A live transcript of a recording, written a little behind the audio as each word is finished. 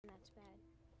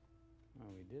No,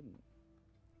 we didn't.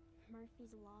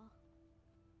 Murphy's Law.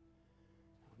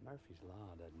 Murphy's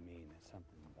Law doesn't mean that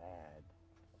something bad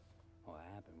will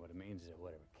happen. What it means is that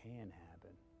whatever can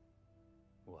happen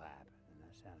will happen, and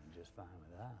that sounded just fine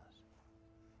with us.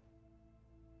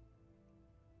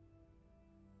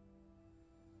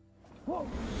 Whoa!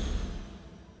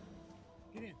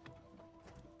 Get in.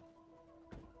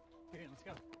 Get in, let's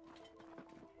go.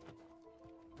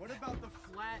 What about the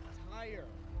flat tire?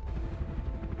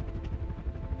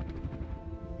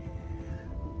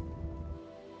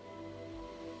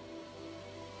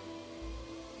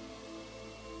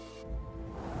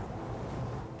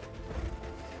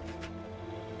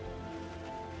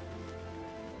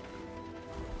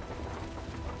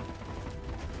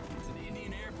 It's an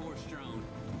Indian Air Force drone.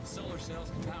 Solar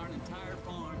cells can power an entire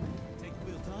farm. Take the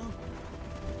wheel, Tom.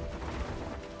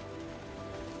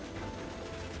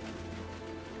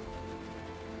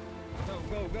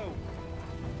 Go, go.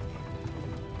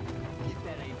 Keep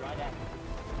that aimed right at me.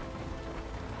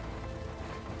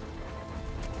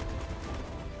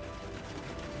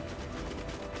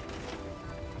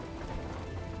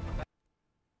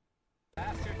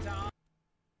 Faster, Tom.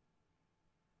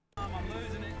 I'm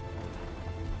losing it.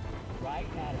 Right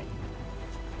at it.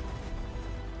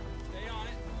 Stay on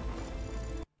it.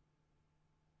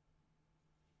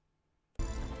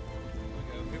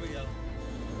 Here we go.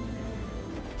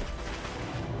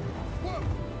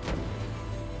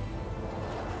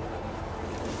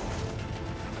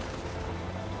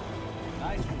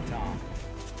 Nice one, Tom.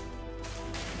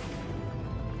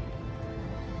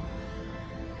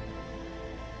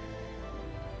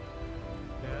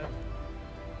 Dad?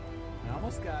 I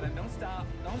almost got it. Don't stop.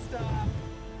 Don't stop.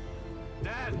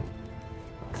 Dad!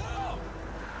 Oh!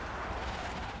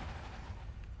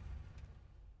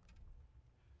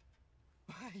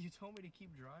 You told me to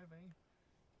keep driving.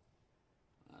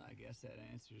 Well, I guess that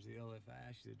answers the old if I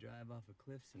asked you to drive off a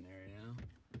cliff scenario.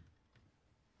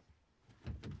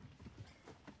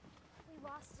 We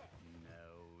lost it.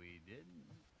 No, we didn't.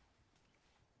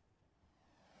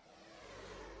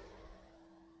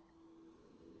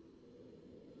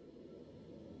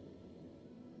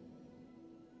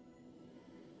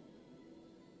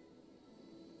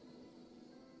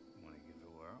 Want to give it a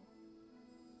whirl?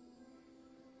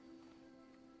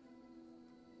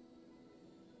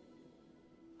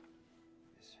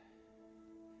 Yes.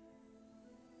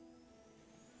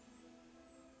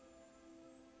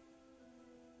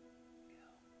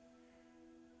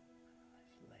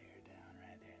 Lay her down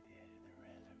right there at the edge of the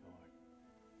reservoir.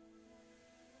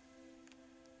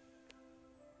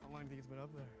 How long do you think it's been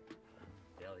up there?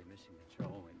 Delhi Mission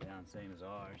Control went down same as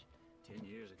ours 10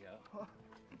 years ago.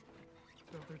 It's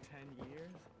been up there 10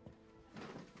 years?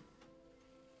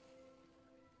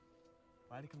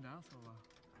 Why'd it come down so low?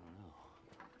 I don't know.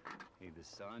 Either the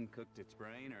sun cooked its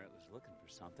brain or it was looking for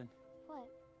something. What?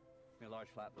 A large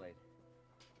flat blade.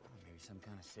 Or maybe some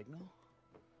kind of signal?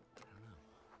 I don't know.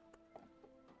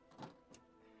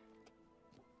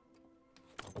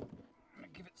 I'm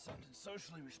gonna give it something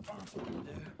socially responsible to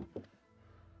do.